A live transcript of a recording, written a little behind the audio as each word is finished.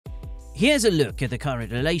Here's a look at the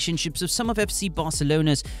current relationships of some of FC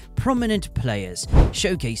Barcelona's prominent players,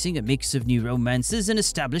 showcasing a mix of new romances and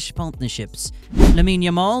established partnerships. Lamine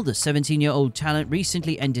Yamal, the 17-year-old talent,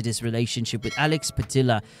 recently ended his relationship with Alex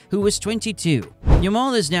Padilla, who was 22.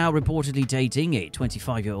 Yamal is now reportedly dating a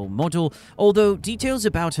 25-year-old model, although details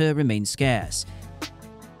about her remain scarce.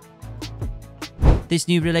 This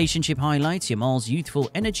new relationship highlights Yamal's youthful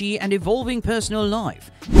energy and evolving personal life.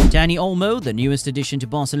 Dani Olmo, the newest addition to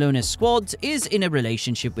Barcelona's squad, is in a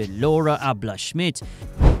relationship with Laura Abla-Schmidt.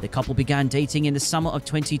 The couple began dating in the summer of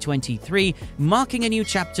 2023, marking a new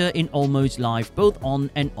chapter in Olmo's life both on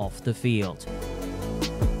and off the field.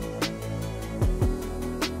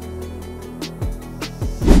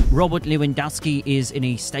 Robert Lewandowski is in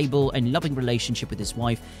a stable and loving relationship with his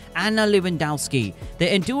wife, Anna Lewandowski. Their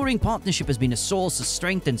enduring partnership has been a source of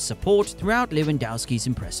strength and support throughout Lewandowski's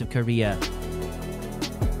impressive career.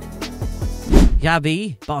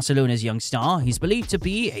 Xavi, Barcelona's young star, is believed to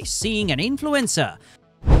be a seeing and influencer,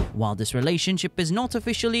 while this relationship is not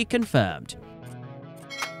officially confirmed.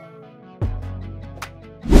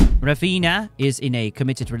 Rafinha is in a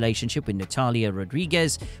committed relationship with Natalia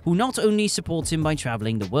Rodriguez, who not only supports him by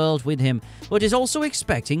traveling the world with him, but is also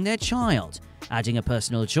expecting their child, adding a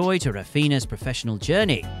personal joy to Rafinha's professional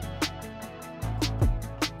journey.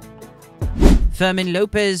 Fermin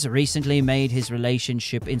Lopez recently made his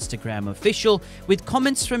relationship Instagram official, with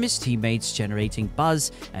comments from his teammates generating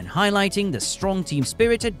buzz and highlighting the strong team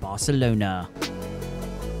spirit at Barcelona.